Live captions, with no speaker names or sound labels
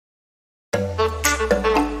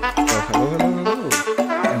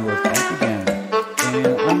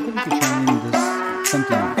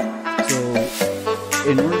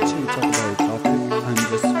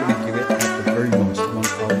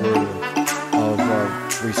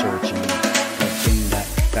research and getting that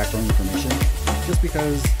background information. Just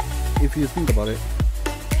because if you think about it,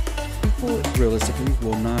 people realistically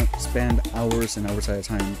will not spend hours and hours at a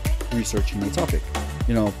time researching a topic.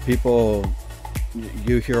 You know, people,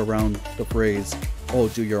 you hear around the phrase, oh,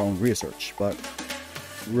 do your own research, but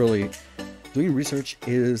really doing research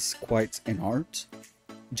is quite an art,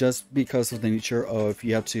 just because of the nature of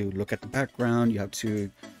you have to look at the background, you have to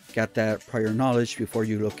get that prior knowledge before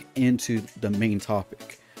you look into the main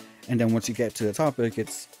topic. And then once you get to the topic,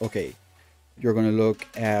 it's okay, you're going to look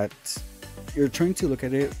at, you're trying to look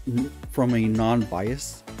at it from a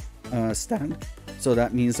non-biased stand. So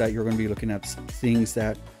that means that you're going to be looking at things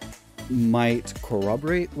that might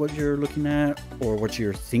corroborate what you're looking at or what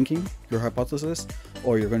you're thinking, your hypothesis,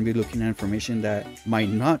 or you're going to be looking at information that might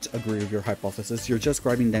not agree with your hypothesis. You're just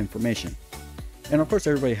grabbing the information. And of course,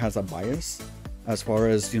 everybody has a bias as far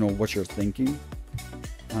as, you know, what you're thinking.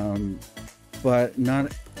 But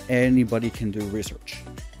not anybody can do research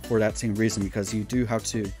for that same reason, because you do have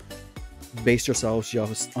to base yourselves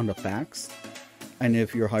just on the facts. And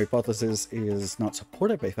if your hypothesis is not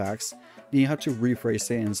supported by facts, then you have to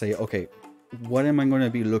rephrase it and say, okay, what am I going to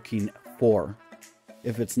be looking for?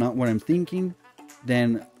 If it's not what I'm thinking,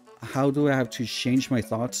 then how do I have to change my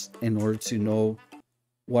thoughts in order to know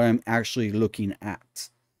what I'm actually looking at?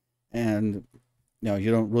 And you know,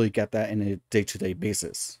 you don't really get that in a day-to-day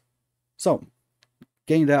basis. So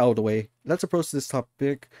getting that out of the way, let's approach this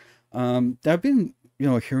topic that I've been, you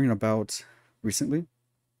know, hearing about recently.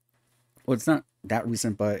 Well, it's not that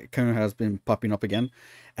recent, but it kind of has been popping up again,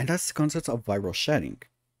 and that's the concept of viral shedding.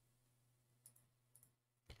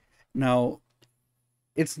 Now,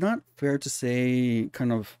 it's not fair to say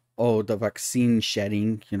kind of, oh, the vaccine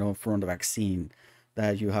shedding, you know, from the vaccine,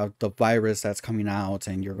 that you have the virus that's coming out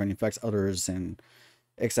and you're going to infect others and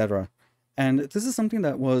etc. And this is something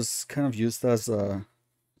that was kind of used as a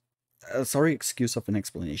sorry excuse of an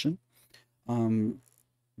explanation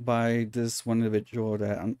by this one individual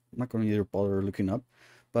that I'm not going to bother looking up,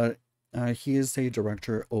 but he is a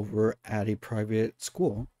director over at a private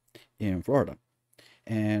school in Florida.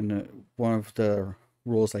 And one of the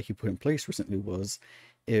rules that he put in place recently was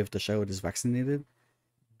if the child is vaccinated,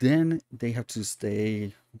 then they have to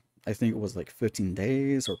stay, I think it was like 15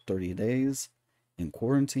 days or 30 days in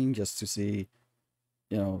quarantine, just to see,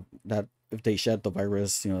 you know, that if they shed the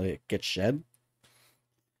virus, you know, it gets shed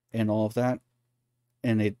and all of that.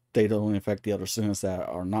 And they don't infect the other students that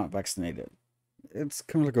are not vaccinated. It's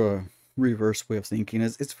kind of like a reverse way of thinking.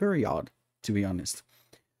 It's very odd, to be honest.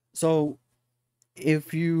 So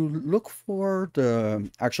if you look for the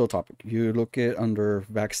actual topic, you look at under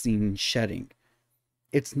vaccine shedding,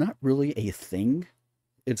 it's not really a thing.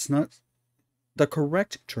 It's not, the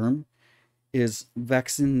correct term is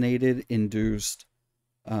vaccinated induced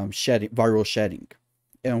shedding, viral shedding.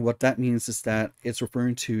 And what that means is that it's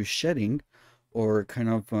referring to shedding, or kind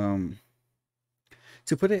of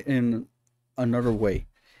to put it in another way,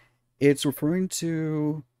 it's referring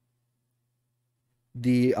to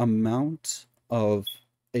the amount of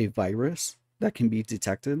a virus that can be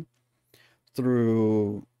detected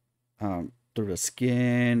through the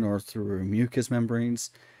skin or through mucous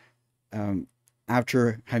membranes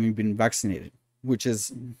after having been vaccinated, which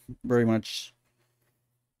is very much,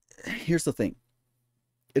 here's the thing,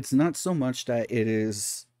 it's not so much that it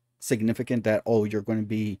is significant that, oh, you're going to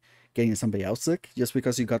be getting somebody else sick just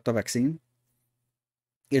because you got the vaccine.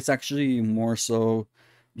 It's actually more so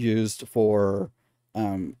used for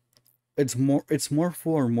it's more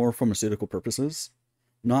for more pharmaceutical purposes,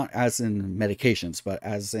 not as in medications, but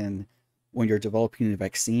as in when you're developing a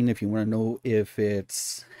vaccine, if you want to know if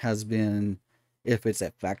it's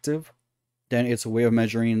effective, then it's a way of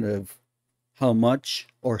measuring of how much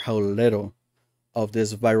or how little of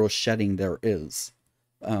this viral shedding there is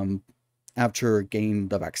after getting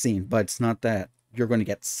the vaccine. But it's not that you're going to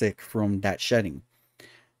get sick from that shedding.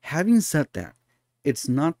 Having said that, it's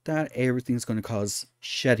not that everything's going to cause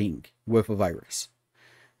shedding with a virus.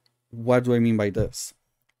 What do I mean by this?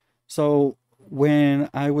 So when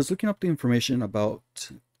I was looking up the information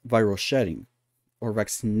about viral shedding or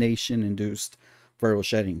vaccination-induced viral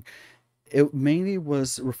shedding, it mainly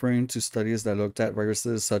was referring to studies that looked at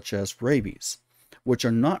viruses such as rabies, which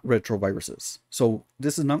are not retroviruses. So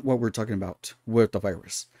this is not what we're talking about with the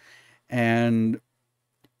virus. And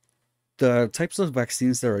the types of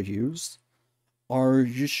vaccines that are used are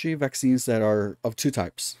usually vaccines that are of two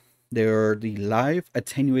types. They are the live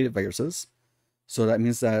attenuated viruses. So that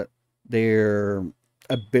means that their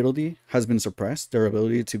ability has been suppressed. Their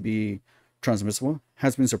ability to be transmissible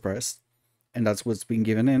has been suppressed. And that's what's being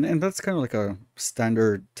given in. And that's kind of like a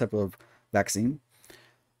standard type of vaccine.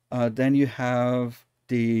 Then you have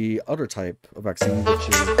the other type of vaccine, which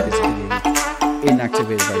is basically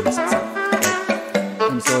inactivated virus itself,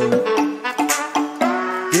 right? And so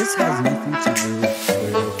this has nothing to do with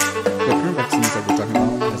the current vaccines that we're talking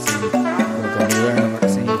about, as in the Moderna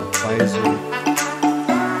vaccine, the Pfizer.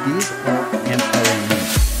 These are mRNA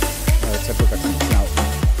type of vaccines. Now,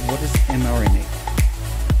 what is mRNA?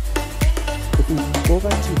 If we go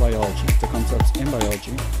back to biology, the concepts in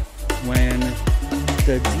biology, when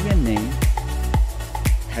the DNA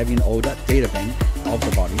having all that data bank of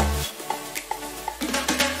the body,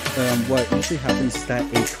 what usually happens is that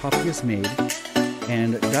a copy is made,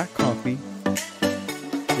 and that copy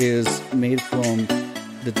is made from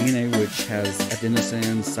the DNA, which has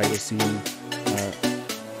adenosine, cytosine,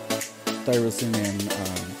 tyrosine, and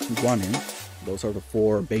guanine. Those are the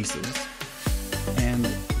 4 bases. And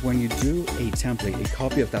when you do a template, a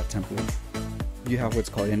copy of that template, you have what's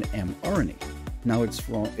called an mRNA. Now it's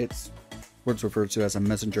what's referred to as a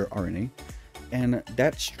messenger RNA, and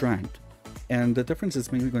that strand. And the difference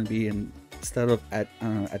is mainly going to be instead of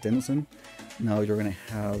adenosine, now you're going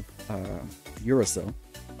to have uracil,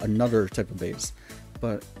 another type of base.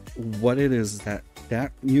 But what it is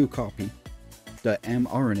that new copy, the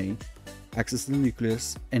mRNA, accesses the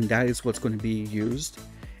nucleus, and that is what's going to be used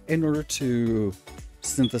in order to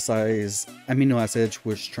synthesize amino acids,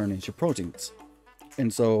 which turn into proteins.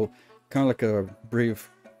 And so, kind of like a brief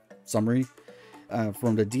summary,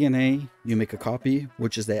 from the DNA, you make a copy,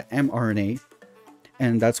 which is the mRNA,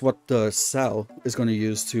 and that's what the cell is going to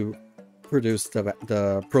use to produce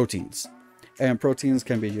the proteins. And proteins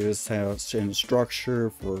can be used as in structure,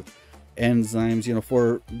 for enzymes,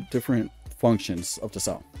 for different functions of the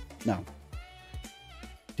cell. Now,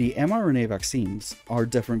 the mRNA vaccines are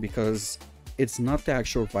different because it's not the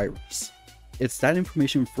actual virus. It's that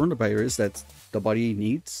information from the virus that the body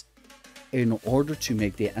needs in order to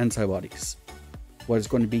make the antibodies. What it's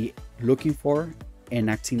going to be looking for and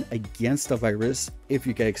acting against the virus if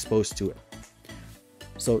you get exposed to it.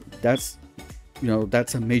 So that's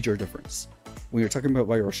a major difference. When you're talking about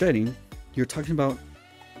viral shedding, you're talking about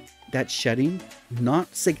that shedding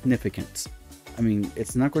not significant. I mean,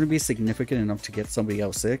 it's not going to be significant enough to get somebody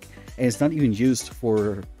else sick, and it's not even used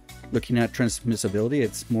for looking at transmissibility.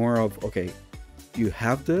 It's more of, okay, you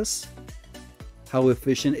have this, how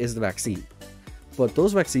efficient is the vaccine? But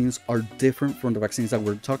those vaccines are different from the vaccines that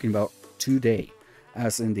we're talking about today,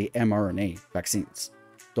 as in the mRNA vaccines.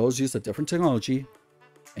 Those use a different technology,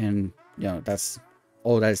 and that's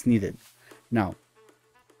all that is needed. Now,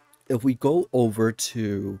 if we go over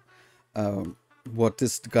to what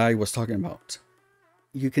this guy was talking about,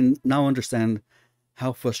 you can now understand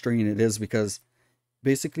how frustrating it is, because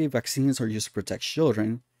basically vaccines are used to protect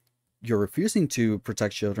children. You're refusing to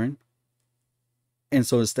protect children, and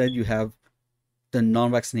so instead you have the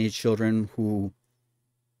non-vaccinated children who,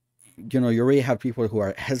 you already have people who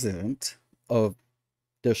are hesitant of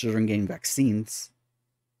their children getting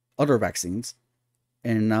other vaccines,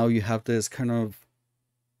 and now you have this kind of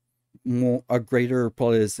a greater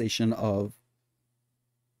polarization of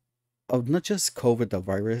not just COVID, the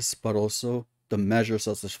virus, but also the measures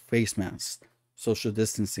such as face masks, social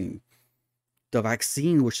distancing, the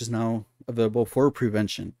vaccine, which is now available for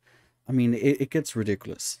prevention. I mean, it gets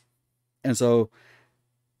ridiculous. And so,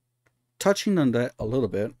 touching on that a little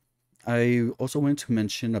bit, I also want to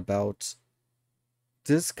mention about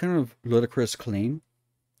this kind of ludicrous claim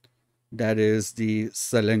that is the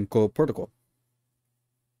Zelenko protocol.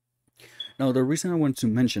 Now, the reason I want to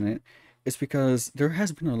mention it is because there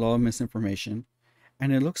has been a lot of misinformation,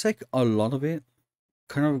 and it looks like a lot of it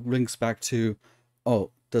kind of links back to,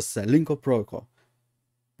 oh, the Zelenko protocol.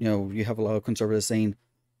 You have a lot of conservatives saying,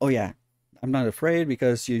 oh yeah, I'm not afraid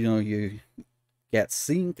because you get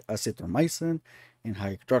zinc, azithromycin, and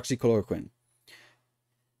hydroxychloroquine.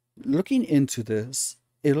 Looking into this,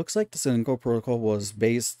 it looks like the Zelenko protocol was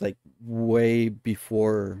based like way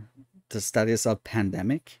before the status of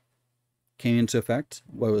pandemic came into effect,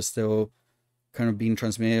 while it was still kind of being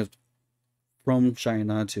transmitted from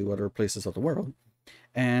China to other places of the world.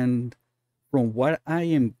 And from what I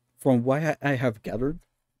have gathered,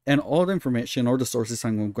 and all the information or the sources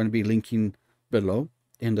I'm going to be linking below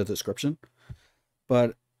in the description,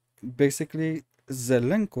 but basically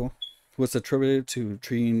Zelenko was attributed to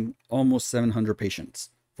treating almost 700 patients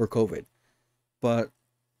for COVID. But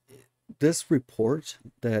this report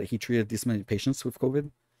that he treated this many patients with COVID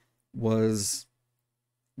was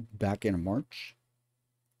back in March.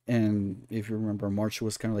 And if you remember, March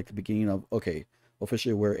was kind of like the beginning of, okay,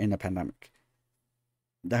 officially we're in a pandemic.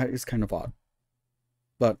 That is kind of odd.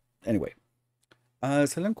 But anyway,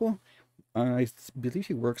 Zelenko, I believe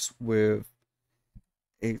he works with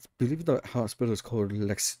I believe the hospital is called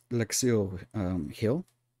Lexio Hill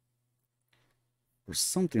or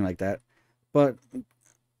something like that. But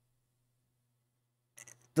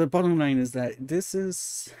the bottom line is that this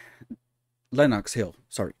is Lenox Hill.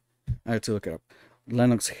 Sorry, I had to look it up.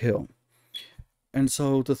 Lenox Hill. And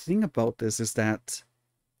so the thing about this is that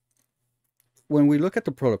when we look at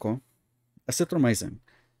the protocol, azithromycin,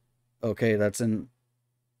 okay, that's an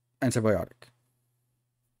antibiotic.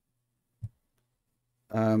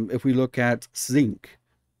 If we look at zinc,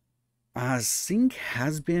 zinc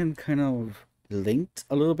has been kind of linked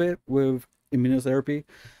a little bit with immunotherapy,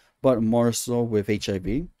 but more so with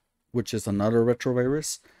HIV, which is another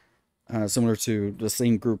retrovirus, similar to the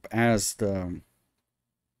same group as the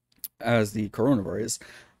coronavirus.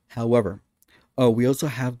 However, we also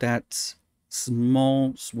have that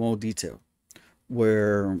small detail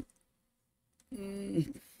where,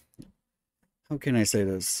 mm, how can I say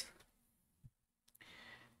this?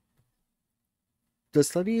 The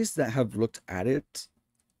studies that have looked at it,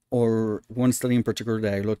 or one study in particular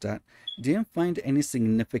that I looked at, didn't find any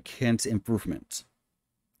significant improvement.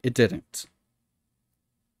 It didn't.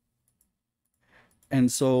 And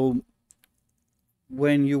so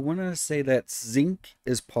when you want to say that zinc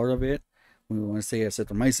is part of it, when you want to say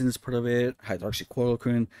azithromycin is part of it,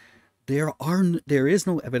 hydroxychloroquine, there is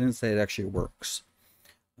no evidence that it actually works.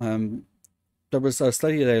 Um, there was a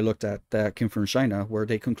study that I looked at that came from China where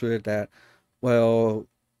they concluded that, well,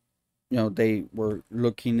 they were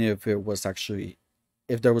looking if there was actually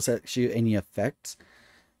any effect.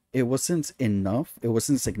 It wasn't enough. It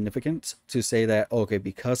wasn't significant to say that, okay,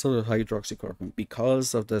 because of the hydroxychloroquine,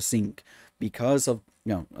 because of the zinc, because of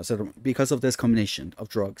I said because of this combination of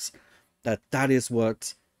drugs, that is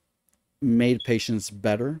what made patients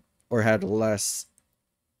better or had less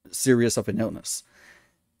serious of an illness.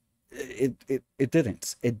 It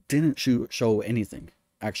didn't. It didn't show anything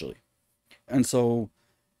actually. And so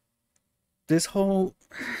this whole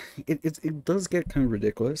it does get kind of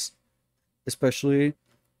ridiculous, especially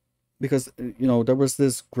because there was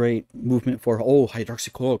this great movement for, oh,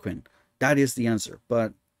 hydroxychloroquine, that is the answer.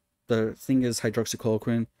 But the thing is,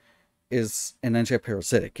 hydroxychloroquine is an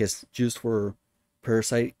antiparasitic. It's used for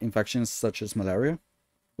parasite infections such as malaria,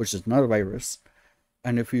 which is not a virus.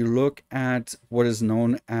 And if you look at what is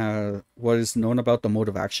known about the mode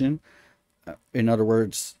of action, in other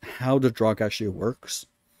words, how the drug actually works,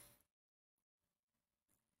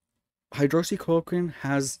 hydroxychloroquine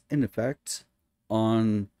has an effect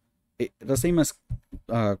on the same as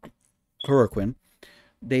uh, chloroquine.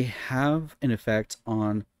 They have an effect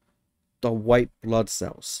on the white blood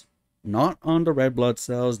cells, not on the red blood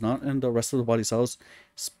cells, not in the rest of the body cells.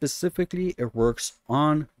 Specifically, it works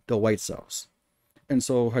on the white cells. And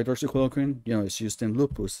so hydroxychloroquine, it's used in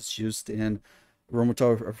lupus, it's used in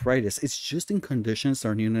rheumatoid arthritis, it's used in conditions that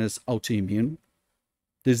are known as autoimmune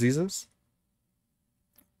diseases,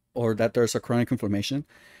 or that there's a chronic inflammation.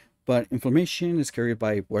 But inflammation is carried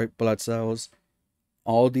by white blood cells.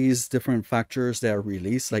 All these different factors that are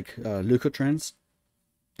released, like leukotrienes,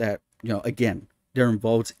 that again, they're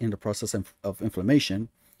involved in the process of inflammation.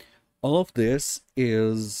 All of this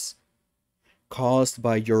is caused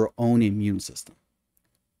by your own immune system.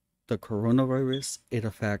 The coronavirus, it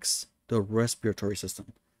affects the respiratory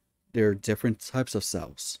system. There are different types of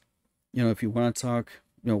cells. If you want to talk,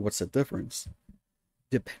 what's the difference,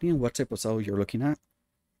 depending on what type of cell you're looking at,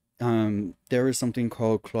 there is something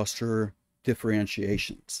called cluster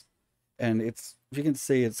differentiations. And you can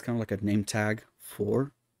say it's kind of like a name tag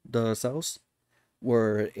for the cells,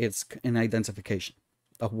 where it's an identification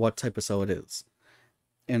of what type of cell it is.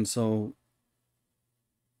 And so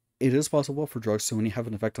it is possible for drugs to only have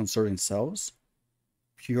an effect on certain cells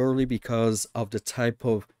purely because of the type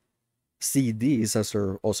of CDs, as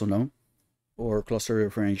they're also known, or cluster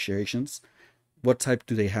differentiations. What type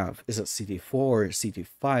do they have? Is it CD4, CD5,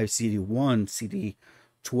 CD1,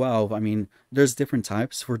 CD12? I mean, there's different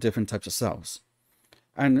types for different types of cells.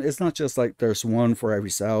 And it's not just like there's one for every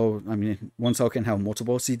cell. I mean, one cell can have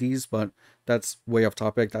multiple CDs, but that's way off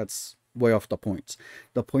topic. That's way off the point.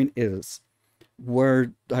 The point is,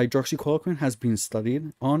 where the hydroxychloroquine has been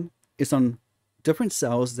studied on is on different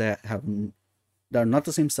cells that are not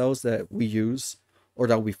the same cells that we use or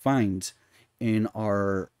that we find in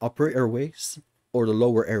our upper airways or the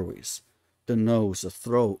lower airways, the nose, the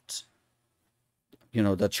throat,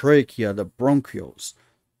 the trachea, the bronchioles.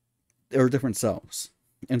 There are different cells.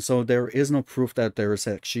 And so there is no proof that there is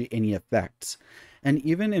actually any effects. And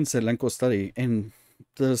even in Zelenko's study, in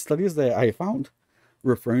the studies that I found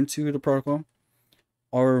referring to the protocol,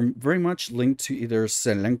 are very much linked to either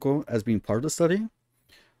Zelenko as being part of the study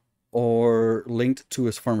or linked to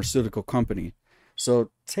his pharmaceutical company.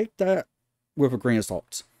 So take that with a grain of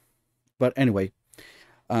salt. But anyway,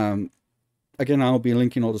 um, again, I'll be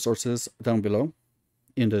linking all the sources down below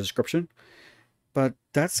in the description. But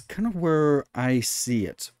that's kind of where I see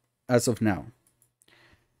it as of now.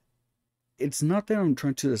 It's not that I'm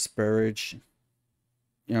trying to disparage,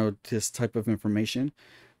 this type of information,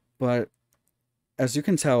 but as you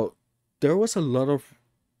can tell, there was a lot of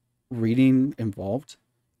reading involved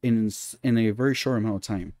in a very short amount of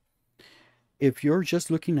time. If you're just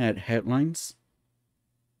looking at headlines,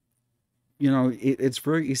 it's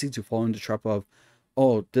very easy to fall into the trap of,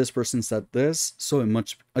 oh, this person said this, so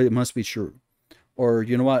it must be true. Or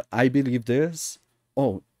you know what, I believe this.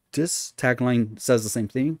 Oh, this tagline says the same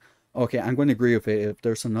thing. Okay, I'm going to agree with it. If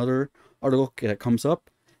there's another article that comes up,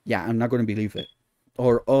 yeah, I'm not going to believe it.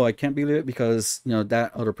 Or, oh, I can't believe it because,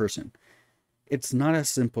 that other person. It's not as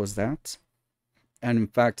simple as that. And in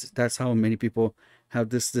fact, that's how many people have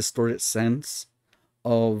this distorted sense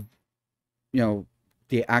of, you know,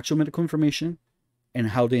 the actual medical information and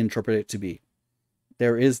how they interpret it to be.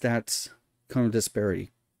 There is that kind of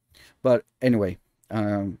disparity. But anyway,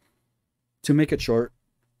 to make it short,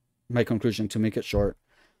 my conclusion, to make it short,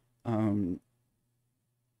 um,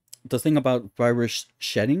 the thing about virus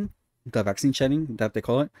shedding, the vaccine shedding that they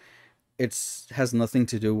call it, it has nothing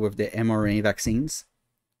to do with the mRNA vaccines,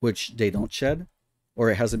 which they don't shed,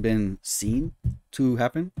 or it hasn't been seen to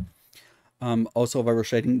happen. Also, virus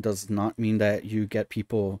shedding does not mean that you get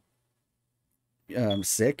people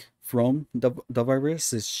sick from the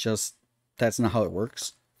virus. It's just that's not how it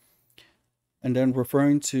works. And then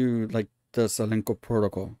referring to like the Zelenko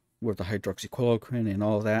protocol with the hydroxychloroquine and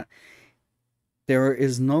all that, there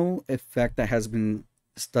is no effect that has been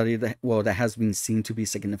studied that has been seen to be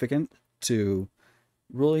significant to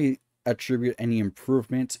really attribute any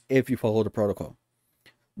improvement if you follow the protocol.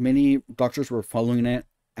 Many doctors were following it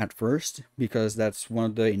at first because that's one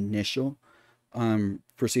of the initial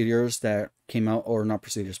procedures that came out, or not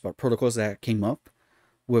procedures, but protocols that came up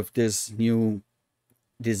with this new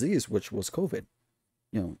disease, which was COVID.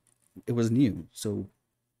 It was new. So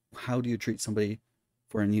how do you treat somebody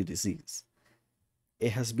for a new disease?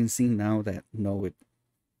 It has been seen now that no,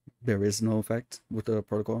 there is no effect with the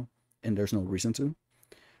protocol, and there's no reason to.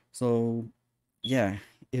 So, yeah,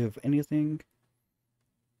 if anything,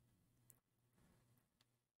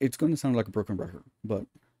 it's going to sound like a broken record, but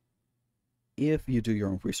if you do your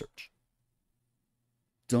own research,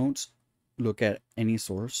 don't look at any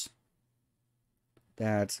source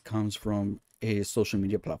that comes from a social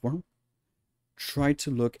media platform. Try to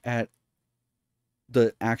look at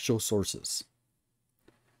the actual sources.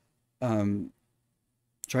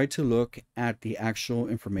 Try to look at the actual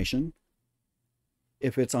information.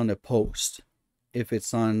 If it's on a post, if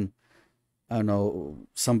it's on, I don't know,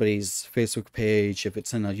 somebody's Facebook page, if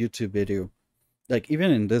it's in a YouTube video, like even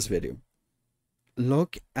in this video,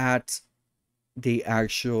 look at the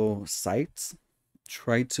actual sites.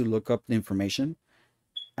 Try to look up the information.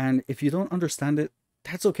 And if you don't understand it,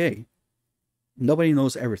 that's okay. Nobody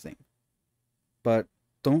knows everything. But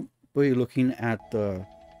don't be looking at the,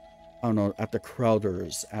 I don't know, at the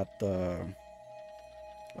Crowders, at the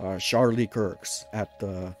Charlie Kirks, at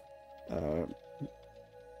the uh,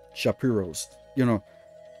 Shapiros.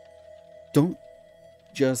 Don't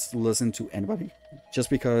just listen to anybody just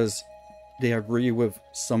because they agree with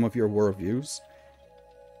some of your worldviews.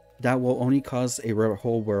 That will only cause a rabbit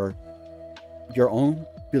hole where your own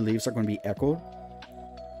beliefs are going to be echoed,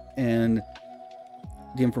 and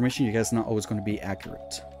the information you get is not always going to be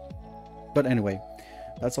accurate. But anyway,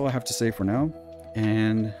 that's all I have to say for now.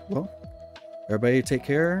 And well, everybody take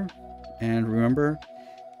care, and remember,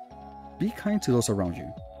 be kind to those around you.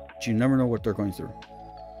 You never know what they're going through.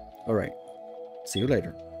 All right, see you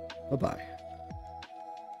later. Bye bye.